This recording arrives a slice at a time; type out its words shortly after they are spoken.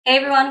Hey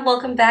everyone,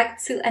 welcome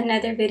back to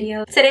another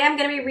video. Today I'm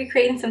going to be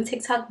recreating some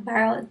TikTok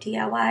viral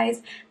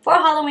DIYs for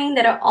Halloween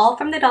that are all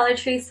from the Dollar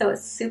Tree, so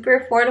it's super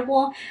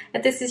affordable.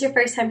 If this is your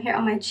first time here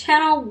on my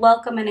channel,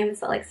 welcome. My name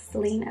is Alexis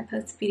Celine. I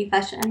post beauty,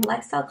 fashion, and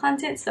lifestyle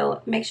content,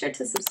 so make sure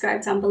to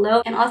subscribe down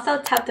below and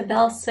also tap the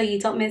bell so you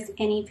don't miss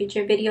any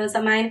future videos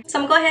of mine. So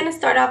I'm going to go ahead and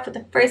start off with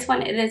the first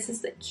one. It is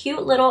this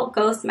cute little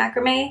ghost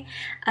macrame.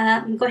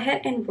 Go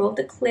ahead and roll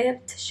the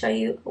clip to show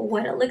you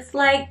what it looks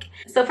like.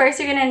 So first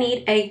you're going to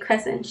need a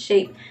crescent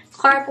shape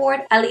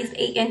cardboard. At least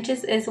 8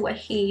 inches is what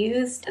he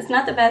used. It's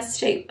not the best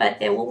shape, but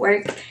it will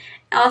work.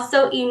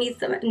 Also, you need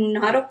some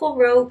nautical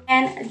rope,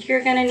 and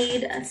you're gonna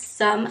need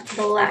some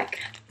black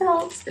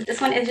felt. This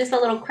one is just a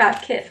little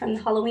craft kit from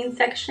the Halloween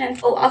section.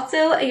 Oh,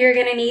 also you're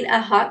gonna need a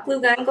hot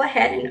glue gun. Go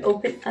ahead and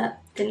open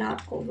up the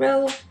nautical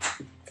rope.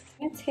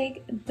 I'm gonna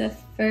take the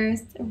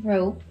first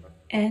rope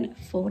and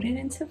fold it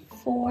into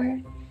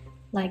 4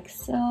 like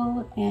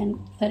so, and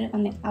put it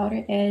on the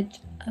outer edge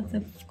of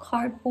the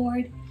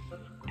cardboard.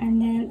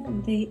 And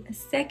then the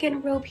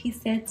second rope, he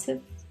said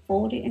to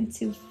fold it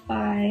into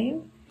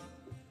 5.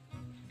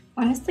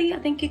 Honestly, I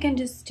think you can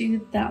just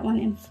do that one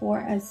in 4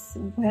 as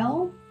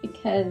well,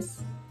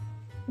 because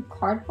the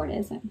cardboard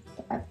isn't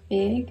that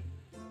big.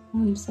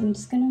 So I'm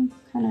just gonna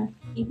kind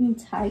of keep them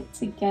tight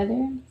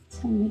together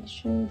to make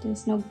sure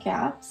there's no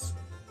gaps.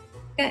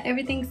 Got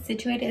everything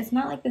situated. It's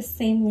not like the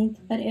same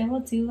length, but it will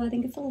do. I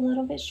think it's a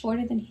little bit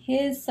shorter than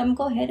his. So I'm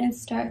gonna go ahead and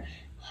start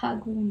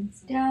hot gluing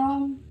this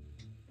down.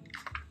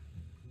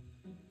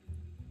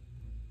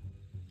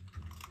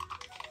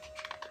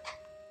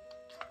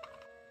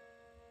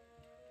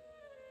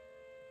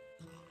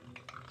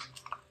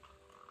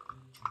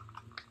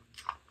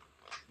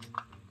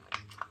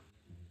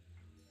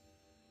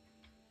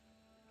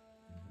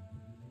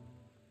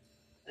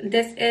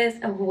 This is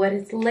what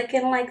it's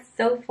looking like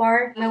so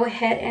far. I'm gonna go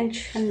ahead and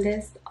trim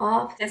this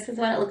off. This is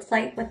what it looks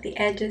like with the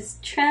edges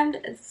trimmed.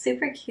 It's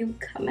super cute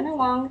coming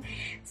along.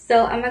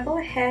 So I'm gonna go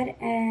ahead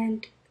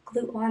and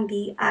glue on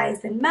the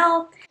eyes and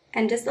mouth.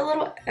 And just a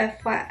little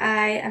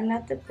FYI, I'm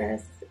not the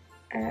best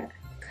at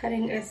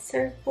cutting a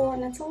circle,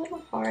 and it's a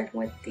little hard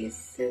with these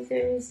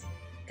scissors.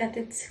 Got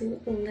the 2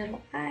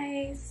 little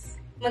eyes.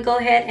 I'm gonna go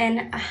ahead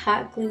and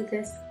hot glue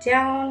this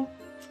down.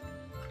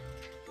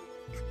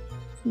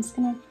 I'm just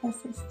gonna press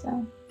this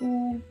down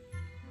here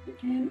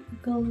and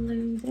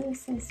glue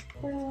this as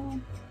well.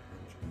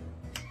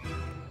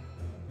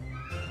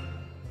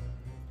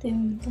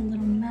 Then the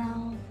little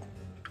mouth.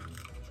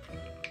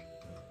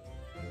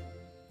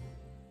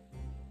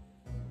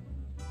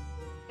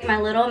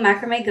 My little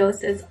macrame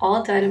ghost is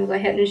all done. I'm gonna go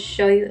ahead and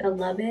show you. I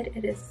love it.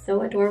 It is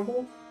so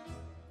adorable.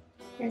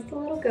 Here's the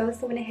little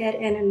ghost. I went ahead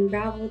and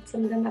unraveled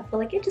some of them. I feel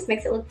like it just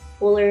makes it look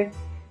fuller.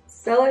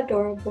 So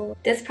adorable.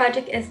 This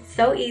project is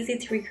so easy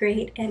to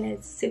recreate and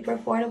it's super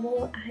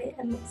affordable. I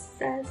am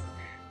obsessed.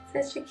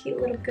 Such a cute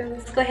little ghost.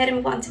 Let's go ahead and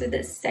move on to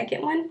the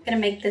second one. I'm gonna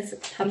make this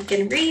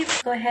pumpkin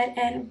wreath. Go ahead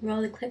and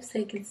roll the clip so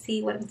you can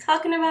see what I'm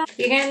talking about.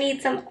 You're gonna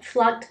need some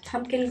flocked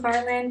pumpkin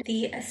garland,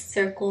 the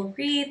circle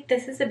wreath.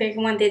 This is a bigger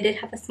one. They did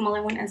have a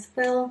smaller one as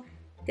well.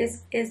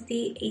 This is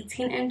the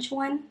 18-inch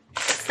one.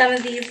 Some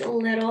of these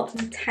little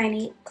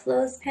tiny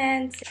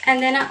clothespins.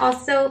 And then I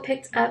also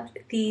picked up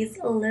these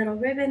little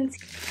ribbons.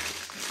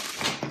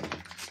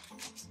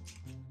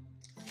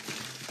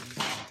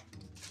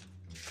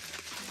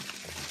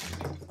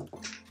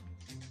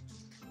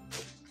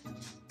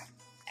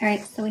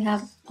 Alright, so we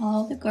have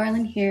all the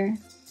garland here.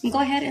 And go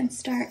ahead and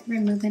start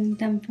removing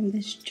them from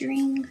the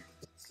string.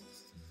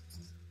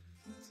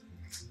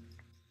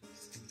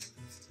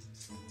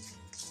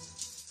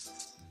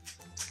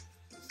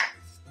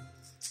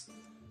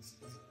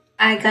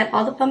 I got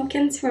all the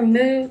pumpkins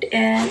removed,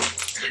 and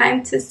it's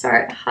time to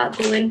start hot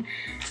gluing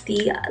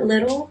the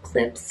little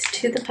clips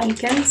to the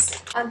pumpkins.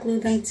 Hot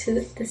glue them to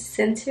the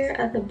center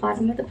of the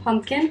bottom of the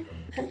pumpkin.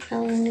 Put a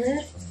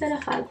little bit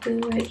of hot glue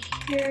right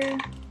here.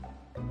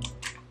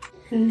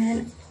 And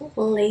then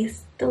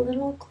place the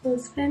little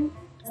clothespin.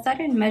 I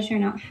started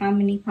measuring out how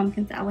many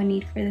pumpkins I would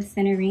need for the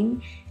center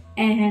ring,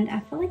 and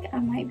I feel like I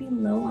might be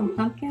low on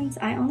pumpkins.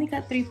 I only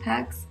got 3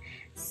 packs,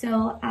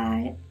 so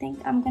I think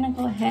I'm gonna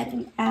go ahead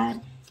and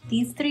add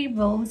these 3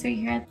 rows right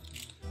here.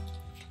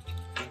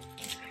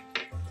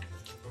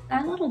 I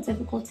had a little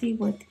difficulty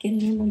with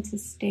getting them to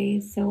stay,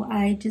 so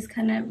I just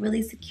kind of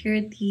really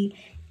secured the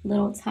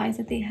little ties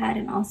that they had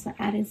and also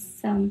added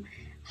some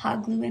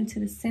hot glue into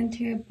the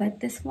center. But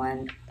this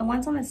one, the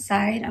ones on the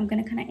side, I'm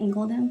gonna kind of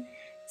angle them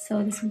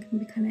so this one can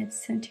be kind of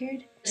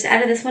centered. Just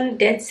added this one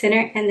dead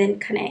center and then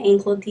kind of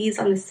angled these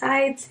on the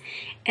sides.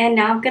 And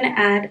now I'm gonna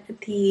add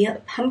the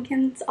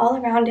pumpkins all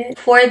around it.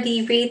 For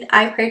the wreath,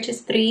 I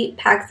purchased 3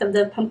 packs of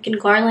the pumpkin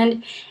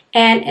garland,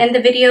 and in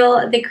the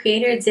video the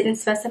creator didn't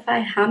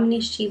specify how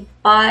many she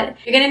bought.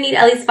 You're gonna need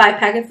at least 5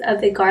 packets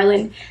of the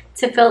garland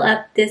to fill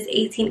up this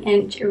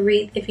 18-inch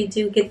wreath if you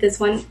do get this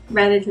one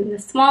rather than the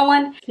small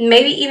one.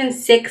 Maybe even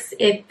 6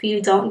 if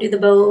you don't do the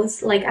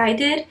bows like I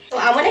did. So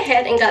I went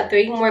ahead and got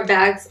 3 more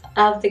bags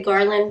of the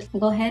garland. I'll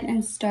go ahead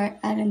and start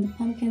adding the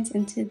pumpkins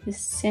into the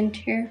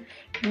center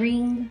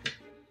ring.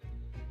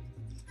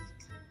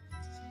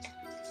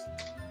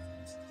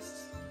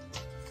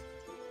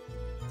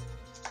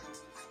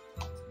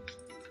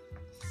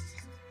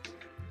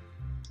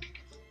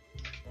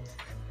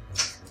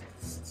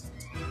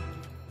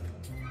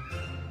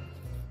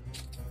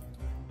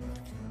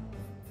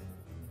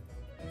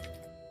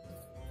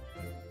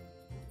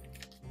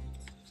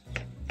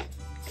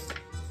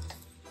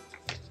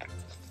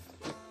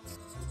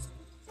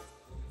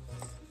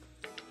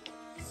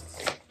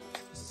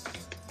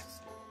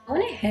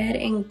 ahead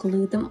and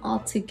glue them all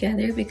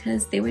together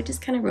because they were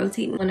just kind of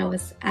rotating when I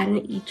was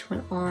adding each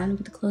one on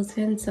with the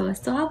clothespins. So I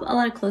still have a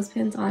lot of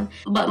clothespins on,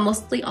 but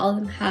mostly all of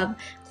them have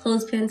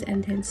clothespins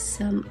and then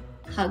some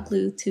hot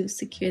glue to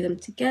secure them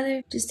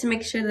together, just to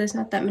make sure there's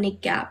not that many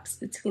gaps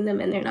between them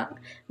and they're not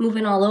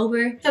moving all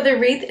over. So the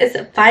wreath is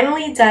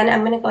finally done.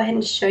 I'm gonna go ahead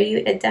and show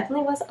you. It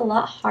definitely was a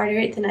lot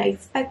harder than I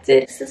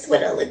expected. This is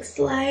what it looks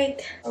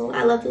like. Oh,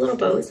 I love the little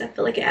bows. I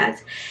feel like it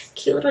adds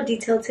cute little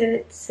detail to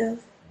it. So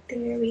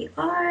there we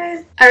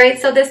are. Alright,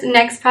 so this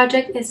next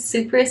project is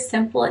super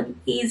simple and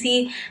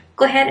easy.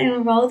 Go ahead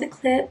and roll the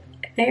clip.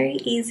 Very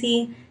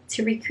easy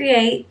to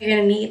recreate. You're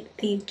gonna need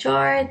the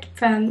jar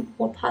from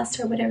old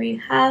pasta or whatever you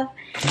have,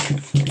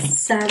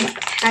 some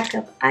pack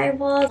of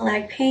eyeballs,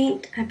 black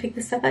paint. I picked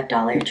this up at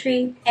Dollar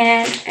Tree,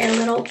 and a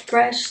little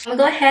brush. I'm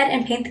gonna go ahead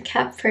and paint the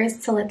cap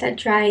first to let that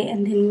dry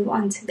and then move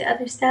on to the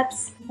other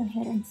steps. Go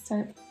ahead and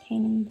start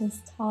painting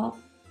this top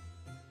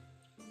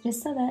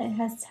just so that it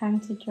has time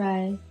to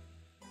dry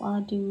while I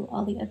do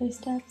all the other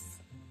steps.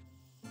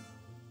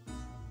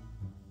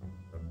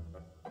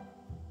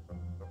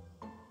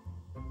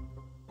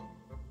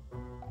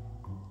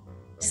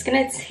 Just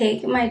gonna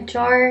take my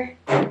jar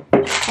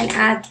and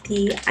add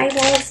the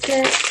eyeballs to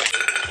it.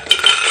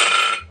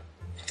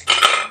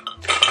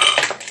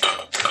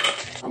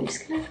 I'm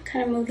just gonna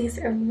kind of move these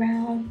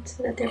around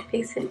so that they're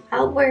facing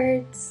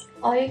outwards.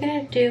 All you're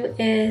gonna do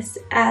is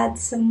add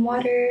some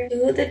water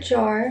to the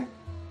jar.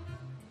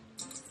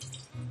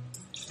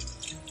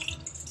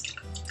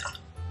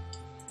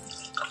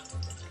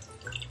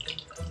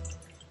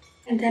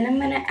 And then I'm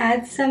gonna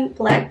add some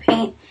black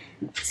paint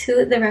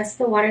to the rest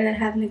of the water that I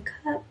have in the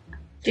cup.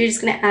 You're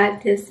just gonna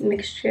add this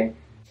mixture.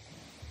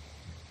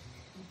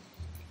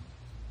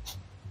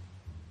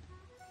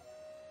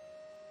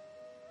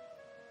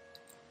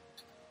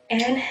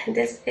 And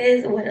this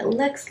is what it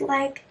looks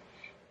like.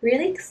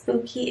 Really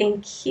spooky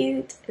and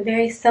cute.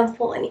 Very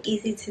simple and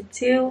easy to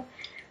do.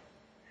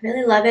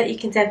 Really love it. You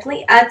can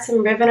definitely add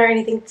some ribbon or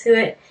anything to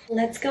it.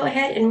 Let's go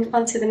ahead and move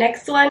on to the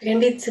next one. We're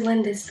going to be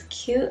doing this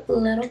cute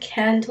little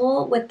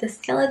candle with the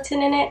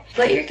skeleton in it.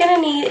 What you're going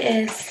to need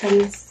is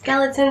some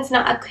skeletons.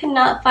 Now, I could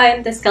not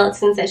find the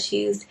skeletons that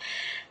she used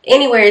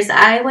anywhere.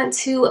 I went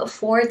to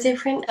 4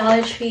 different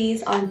Dollar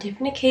Trees on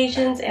different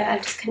occasions and I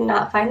just could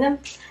not find them.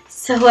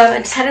 So I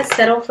just had to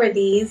settle for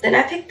these. Then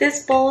I picked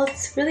this bowl.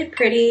 It's really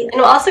pretty. And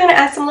I'm also going to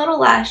add some little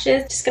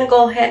lashes. Just going to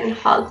go ahead and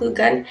hot glue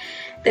gun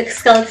the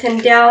skeleton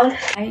down.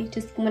 I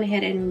just went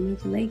ahead and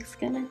removed the legs.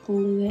 Gonna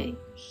glue it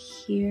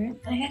here.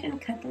 Go ahead and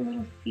cut the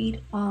little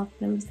feet off.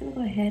 And I'm just gonna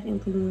go ahead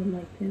and glue them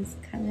like this,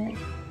 kind of like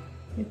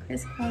they're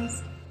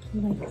crisscrossed,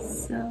 like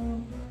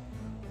so.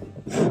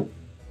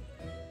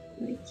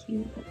 Really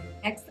cute.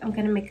 Next, I'm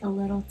gonna make a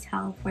little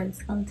towel for the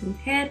skeleton's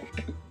head.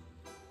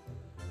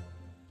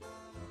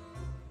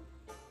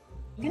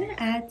 I'm gonna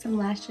add some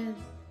lashes.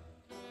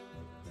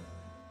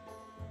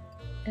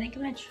 I think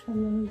I'm gonna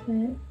trim a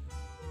little bit.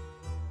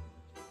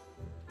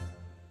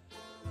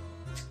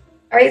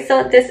 Alright,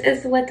 so this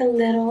is what the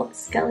little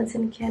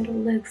skeleton candle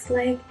looks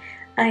like.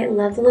 I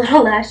love the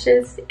little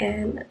lashes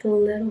and the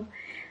little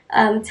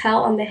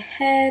towel on the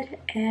head,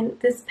 and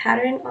this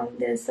pattern on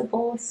this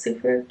bowl is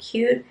super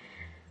cute.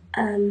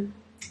 So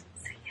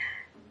yeah,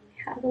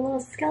 we have the little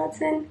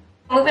skeleton.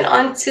 Moving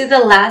on to the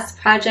last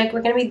project,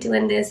 we're going to be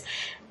doing this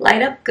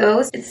light up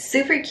ghost. It's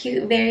super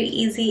cute, very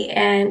easy,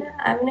 and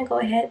I'm going to go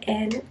ahead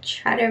and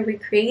try to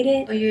recreate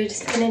it. So you're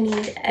just going to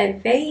need a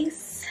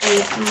vase,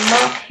 a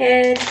mop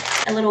head,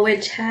 a little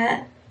witch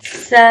hat,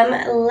 some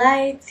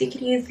lights. You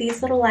can use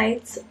these little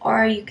lights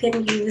or you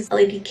can use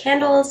LED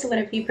candles,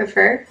 whatever you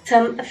prefer.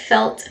 Some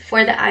felt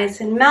for the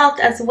eyes and mouth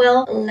as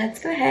well. Let's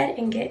go ahead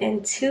and get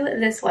into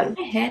this one.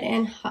 Go ahead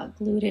and hot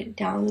glued it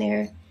down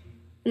there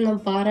in the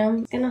bottom.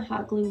 I'm gonna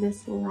hot glue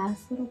this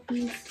last little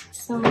piece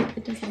so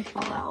it doesn't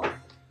fall out.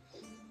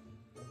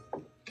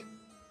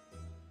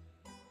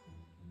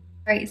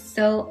 Alright,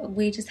 so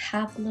we just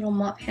have a little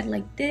mop head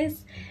like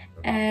this,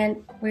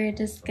 and we're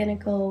just gonna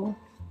go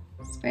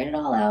spread it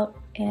all out,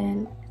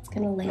 and it's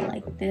gonna lay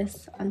like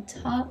this on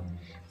top.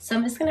 So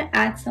I'm just gonna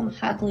add some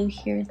hot glue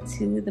here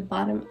to the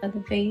bottom of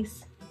the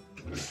vase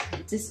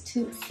just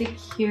to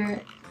secure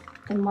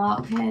the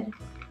mop head.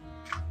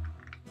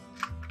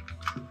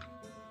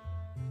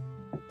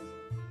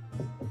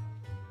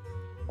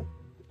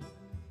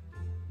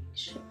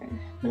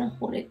 I'm gonna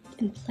hold it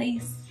in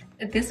place.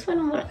 This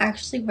one won't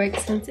actually work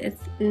since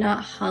it's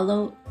not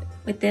hollow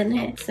within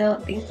it. So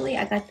thankfully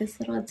I got this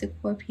little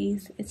decor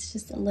piece. It's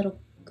just a little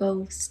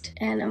ghost,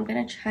 and I'm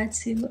gonna try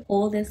to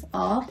pull this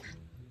off,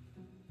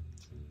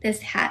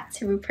 this hat,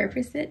 to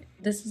repurpose it.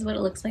 This is what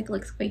it looks like. It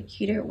looks way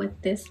cuter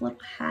with this little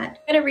hat.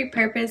 I'm gonna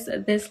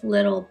repurpose this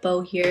little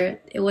bow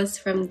here. It was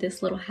from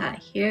this little hat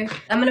here.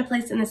 I'm gonna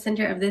place it in the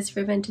center of this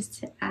ribbon just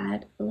to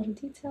add a little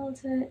detail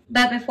to it.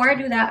 But before I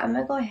do that, I'm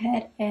gonna go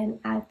ahead and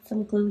add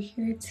some glue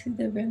here to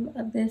the rim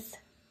of this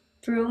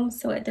broom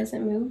so it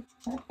doesn't move.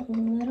 Add a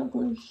little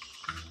glue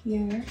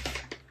here.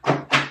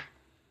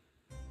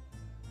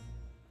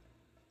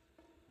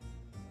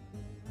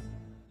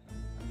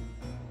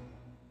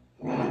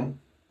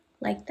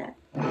 Like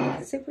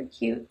super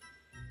cute.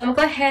 I'm gonna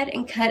go ahead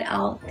and cut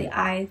out the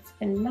eyes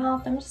and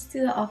mouth. I'm just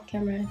do that off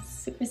camera. It's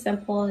super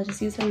simple.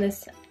 Just using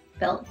this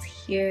belt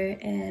here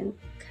and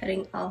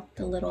cutting out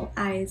the little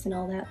eyes and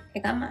all that. I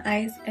got my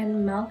eyes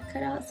and mouth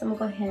cut out, so I'm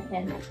gonna go ahead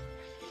and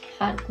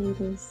hot glue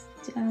those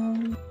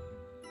down.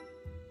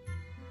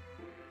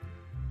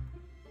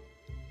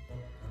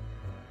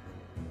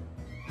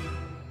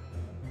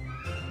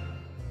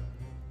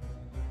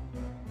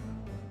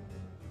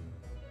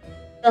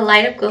 The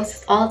light up ghost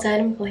is all done.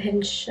 I'm gonna go ahead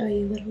and show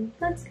you what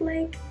it looks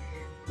like.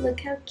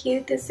 Look how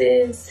cute this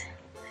is.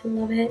 I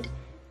love it.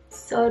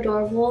 So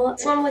adorable.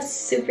 This one was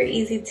super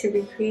easy to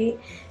recreate.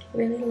 I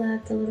really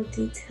love the little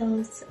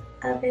details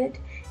of it.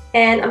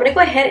 And I'm gonna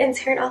go ahead and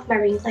turn off my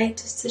ring light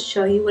just to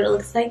show you what it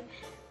looks like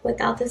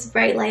without this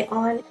bright light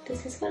on.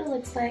 This is what it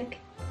looks like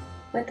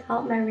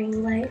without my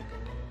ring light.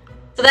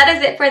 So that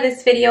is it for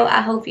this video.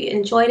 I hope you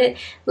enjoyed it.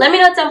 Let me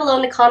know down below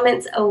in the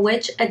comments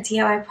which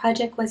DIY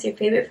project was your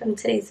favorite from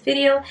today's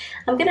video.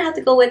 I'm gonna have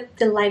to go with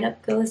the light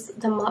up ghost,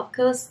 the mop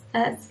ghost.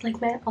 That's like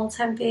my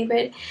all-time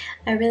favorite.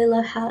 I really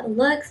love how it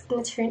looks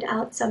and it turned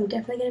out, so I'm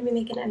definitely gonna be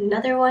making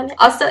another one.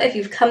 Also, if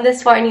you've come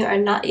this far and you are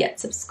not yet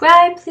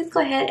subscribed, please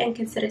go ahead and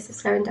consider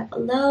subscribing down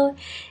below.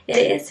 It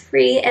is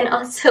free, and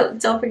also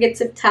don't forget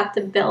to tap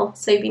the bell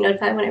so you'll be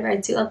notified whenever I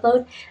do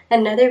upload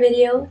another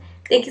video.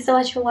 Thank you so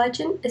much for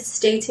watching.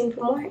 Stay tuned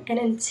for more, and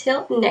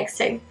until next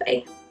time,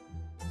 bye.